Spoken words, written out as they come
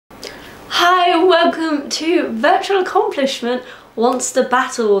welcome to Virtual Accomplishment Wants to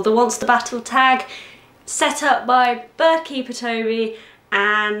Battle, the Wants to Battle tag set up by BirdKeeperToby,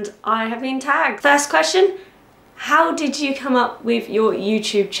 and I have been tagged. First question, how did you come up with your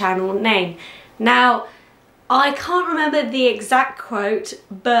YouTube channel name? Now, I can't remember the exact quote,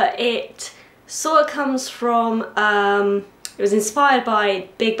 but it sort of comes from, it was inspired by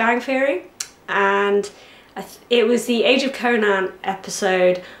Big Bang Theory, and it was the Age of Conan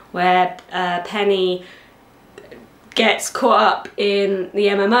episode where Penny gets caught up in the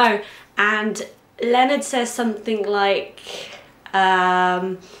MMO, and Leonard says something like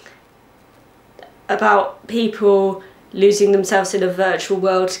about people losing themselves in a virtual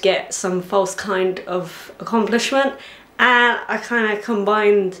world to get some false kind of accomplishment, and I kind of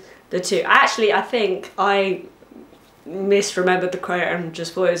combined the two. Actually, I think I misremembered the quote and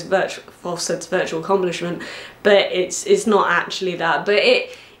just thought it was false sense virtual accomplishment, but it's not actually that, but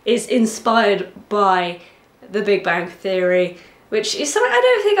it is inspired by the Big Bang Theory, which is something I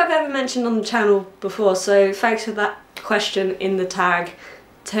don't think I've ever mentioned on the channel before, so thanks for that question in the tag,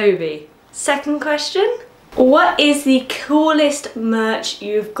 Toby. Second question, what is the coolest merch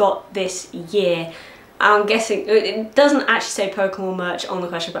you've got this year? I'm guessing, it doesn't actually say Pokemon merch on the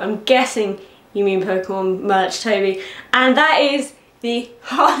question, but I'm guessing you mean Pokemon merch, Toby, and that is the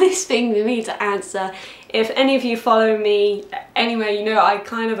hardest thing for me to answer. If any of you follow me anywhere, you know I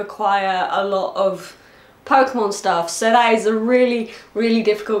kind of acquire a lot of Pokemon stuff, so that is a really, really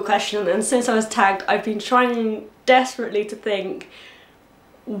difficult question, and since I was tagged, I've been trying desperately to think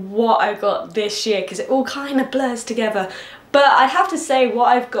what I got this year, because it all kind of blurs together. But I'd have to say what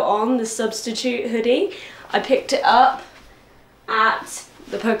I've got on, the substitute hoodie, I picked it up at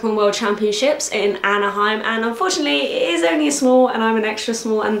the Pokemon World Championships in Anaheim, and unfortunately it is only a small and I'm an extra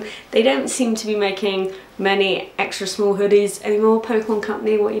small, and they don't seem to be making many extra small hoodies anymore. Pokemon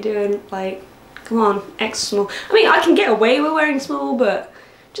Company, what are you doing? Like, come on, extra small. I mean, I can get away with wearing small, but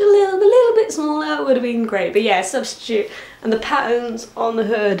just a little bit smaller would have been great. But yeah, substitute, and the patterns on the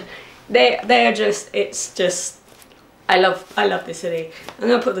hood, they are just, it's just, I love this hoodie. I'm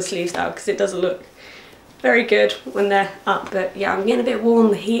gonna put the sleeves down because it doesn't look very good when they're up, but yeah, I'm getting a bit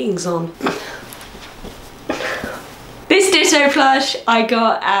warm, the heating's on. This Ditto plush I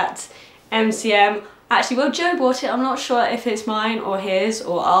got at MCM. Actually, well, Joe bought it. I'm not sure if it's mine or his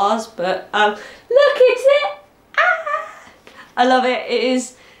or ours, but look at it! Ah! I love it. It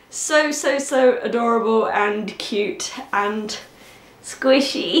is so adorable and cute and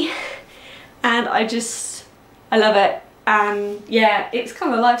squishy, and I love it. And yeah, it's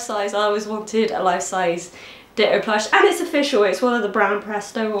kind of life size. I always wanted a life size Ditto plush, and it's official. It's one of the Brown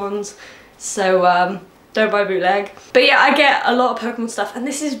Presto ones, so don't buy bootleg. But yeah, I get a lot of Pokemon stuff, and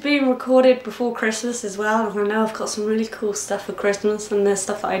this is being recorded before Christmas as well, and I know I've got some really cool stuff for Christmas, and there's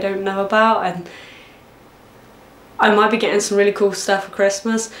stuff that I don't know about, and I might be getting some really cool stuff for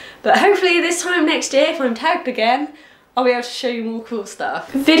Christmas. But hopefully this time next year, if I'm tagged again, I'll be able to show you more cool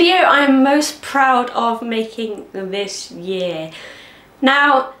stuff. Video I'm most proud of making this year.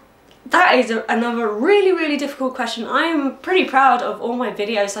 Now, that is another really difficult question. I'm pretty proud of all my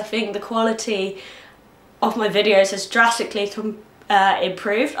videos. I think the quality of my videos has drastically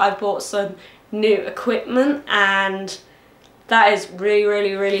improved. I've bought some new equipment, and that has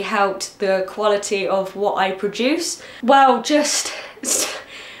really helped the quality of what I produce. Well,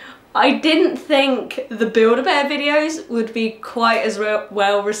 I didn't think the Build-A-Bear videos would be quite as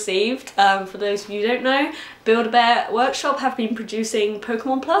well received. For those of you who don't know, Build-A-Bear Workshop have been producing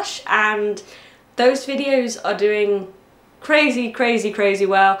Pokemon plush, and those videos are doing crazy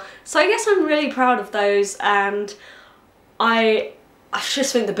well. So I guess I'm really proud of those, and I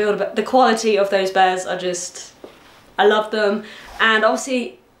just think the quality of those bears are just, I love them. And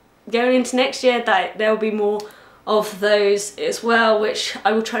obviously going into next year, that there'll be more of those as well, which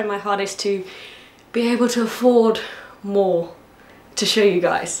I will try my hardest to be able to afford more to show you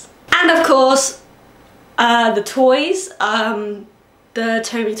guys. And of course, the toys, the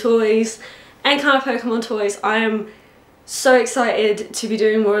Toby toys, and kind of Pokemon toys. I am so excited to be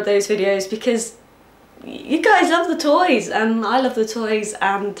doing more of those videos because you guys love the toys and I love the toys,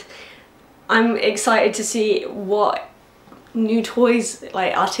 and I'm excited to see what new toys,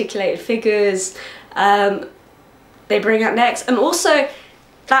 like articulated figures, they bring out next. And also,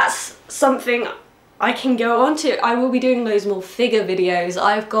 that's something I can go on to. I will be doing loads more figure videos.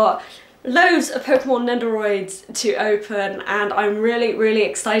 I've got loads of Pokemon Nendoroids to open, and I'm really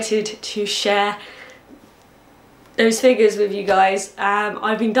excited to share those figures with you guys.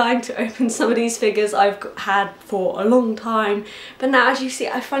 I've been dying to open some of these figures I've had for a long time, but now, as you see,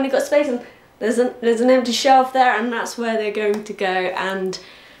 I finally got space, and there's an empty shelf there, and that's where they're going to go. And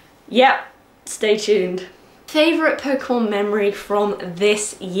yeah, stay tuned. Favourite Pokemon memory from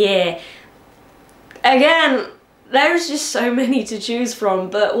this year? Again, there's just so many to choose from,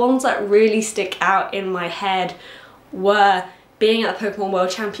 but ones that really stick out in my head were being at the Pokemon World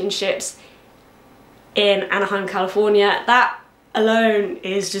Championships in Anaheim, California. That alone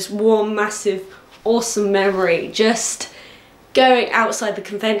is just one massive, awesome memory. Just going outside the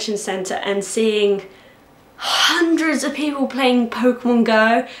convention center and seeing hundreds of people playing Pokemon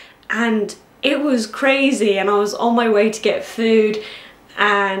Go, and it was crazy. And I was on my way to get food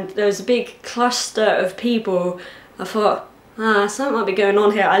and there was a big cluster of people. I thought, something might be going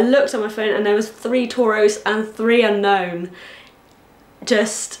on here. I looked at my phone and there was 3 Tauros and 3 unknown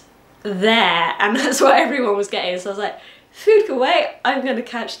just there, and that's what everyone was getting. So I was like, food can wait, I'm gonna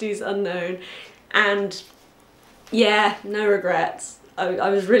catch these unknown. And yeah, no regrets. I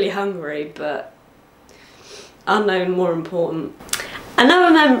was really hungry, but unknown more important.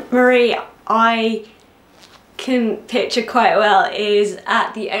 Another memory I can picture quite well is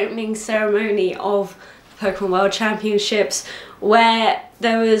at the opening ceremony of Pokemon World Championships, where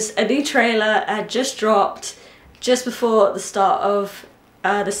there was a new trailer had just dropped just before the start of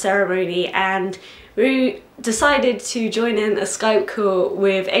the ceremony, and we decided to join in a Skype call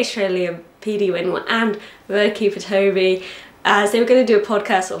with Australia PD Win and BirdKeeperToby, as they were going to do a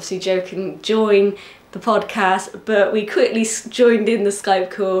podcast. Obviously Joe can join the podcast, but we quickly joined in the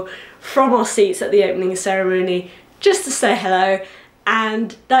Skype call from our seats at the opening ceremony just to say hello.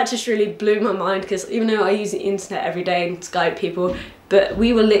 And that just really blew my mind, because even though I use the internet every day and Skype people, but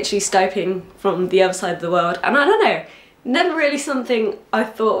we were literally Skyping from the other side of the world. And I don't know, never really something I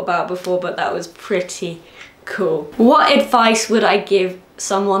thought about before, but that was pretty cool. What advice would I give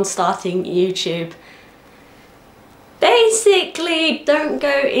someone starting YouTube? Basically, don't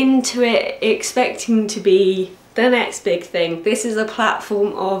go into it expecting to be the next big thing. This is a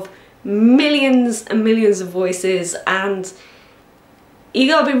platform of millions and millions of voices, and you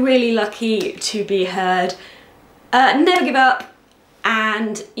gotta be really lucky to be heard. Never give up,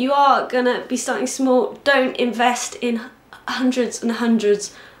 and you are gonna be starting small. Don't invest in hundreds and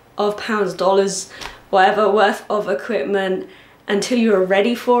hundreds of pounds, dollars, whatever worth of equipment until you're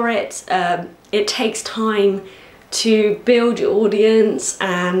ready for it. It takes time to build your audience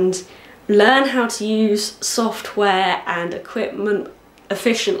and learn how to use software and equipment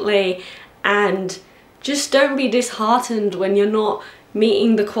efficiently, and just don't be disheartened when you're not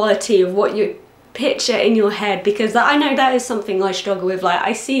meeting the quality of what you picture in your head, because I know that is something I struggle with. Like,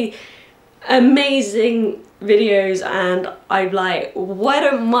 I see amazing videos and I'm like, why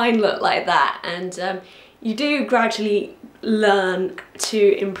don't mine look like that? And you do gradually learn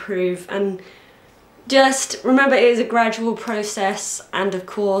to improve, and just remember it is a gradual process. And of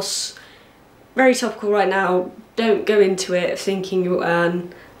course, very topical right now, don't go into it thinking you'll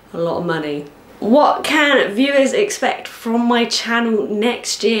earn a lot of money. What can viewers expect from my channel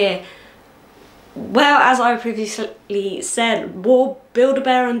next year? Well, as I previously said, more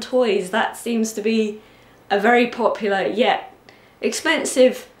Build-A-Bear and toys. That seems to be a very popular yet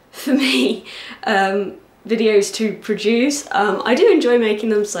expensive for me videos to produce. I do enjoy making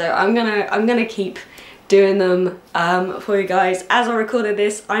them, so I'm gonna keep doing them for you guys. As I recorded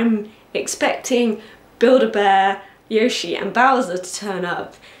this, I'm expecting Build-A-Bear, Yoshi and Bowser to turn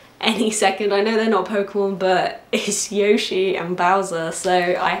up any second. I know they're not Pokemon, but it's Yoshi and Bowser, so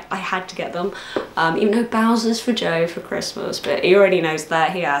I had to get them. Even though Bowser's for Joe for Christmas, but he already knows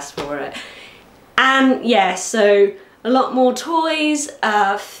that, he asked for it. And yeah, so a lot more toys,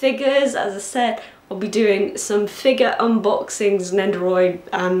 figures. As I said, I'll be doing some figure unboxings, Nendoroid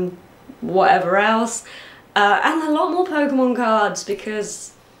and whatever else, and a lot more Pokemon cards,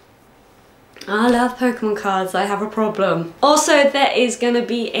 because I love Pokemon cards. I have a problem. Also, there is going to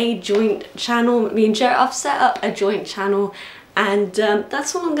be a joint channel. Me and Joe, I've set up a joint channel, and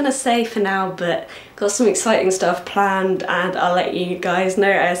that's all I'm going to say for now, but got some exciting stuff planned, and I'll let you guys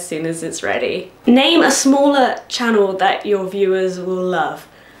know as soon as it's ready. Name a smaller channel that your viewers will love.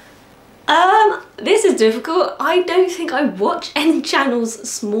 This is difficult. I don't think I watch any channels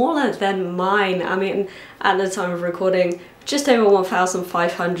smaller than mine. I mean, at the time of recording, just over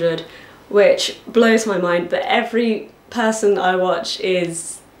 1,500, which blows my mind, but every person I watch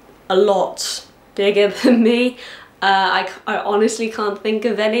is a lot bigger than me. I honestly can't think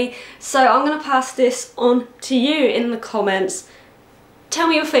of any, so I'm gonna pass this on to you in the comments. Tell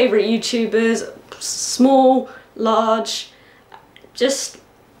me your favourite YouTubers, small, large, just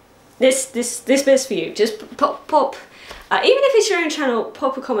this bit's for you. Just pop, even if it's your own channel,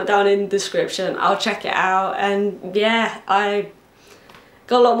 pop a comment down in the description. I'll check it out, and yeah, I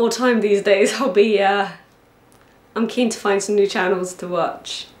got a lot more time these days. I'm keen to find some new channels to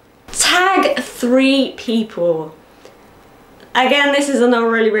watch. Tag 3 people. Again, this is another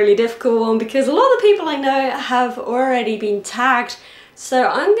really difficult one because a lot of the people I know have already been tagged. So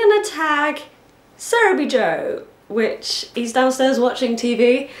I'm gonna tag Serebii Joe, which he's downstairs watching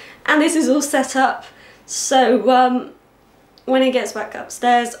TV, and this is all set up. So when he gets back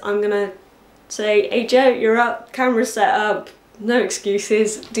upstairs, I'm gonna say, hey Joe, you're up, camera's set up, no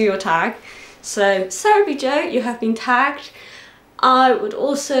excuses, do your tag. So Serebii Joe, you have been tagged. I would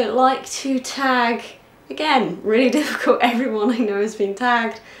also like to tag, again, really difficult, everyone I know has been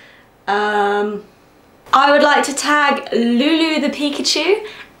tagged. I would like to tag Lulu the Pikachu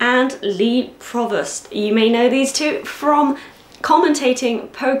and Lee Provost. You may know these two from commentating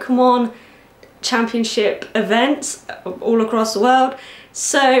Pokemon Championship events all across the world.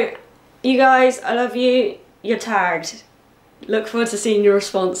 So you guys, I love you, you're tagged. Look forward to seeing your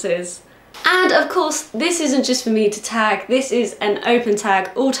responses. And of course, this isn't just for me to tag, this is an open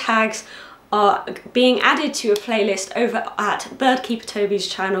tag. All tags are being added to a playlist over at BirdKeeperToby's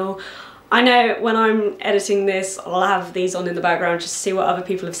channel. I know when I'm editing this, I'll have these on in the background just to see what other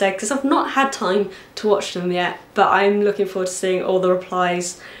people have said, because I've not had time to watch them yet, but I'm looking forward to seeing all the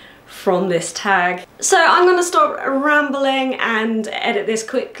replies from this tag. So I'm gonna stop rambling and edit this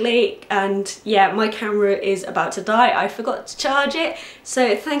quickly, and yeah, my camera is about to die. I forgot to charge it,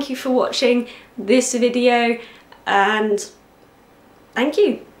 so thank you for watching this video, and thank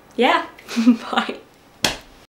you. Yeah, bye.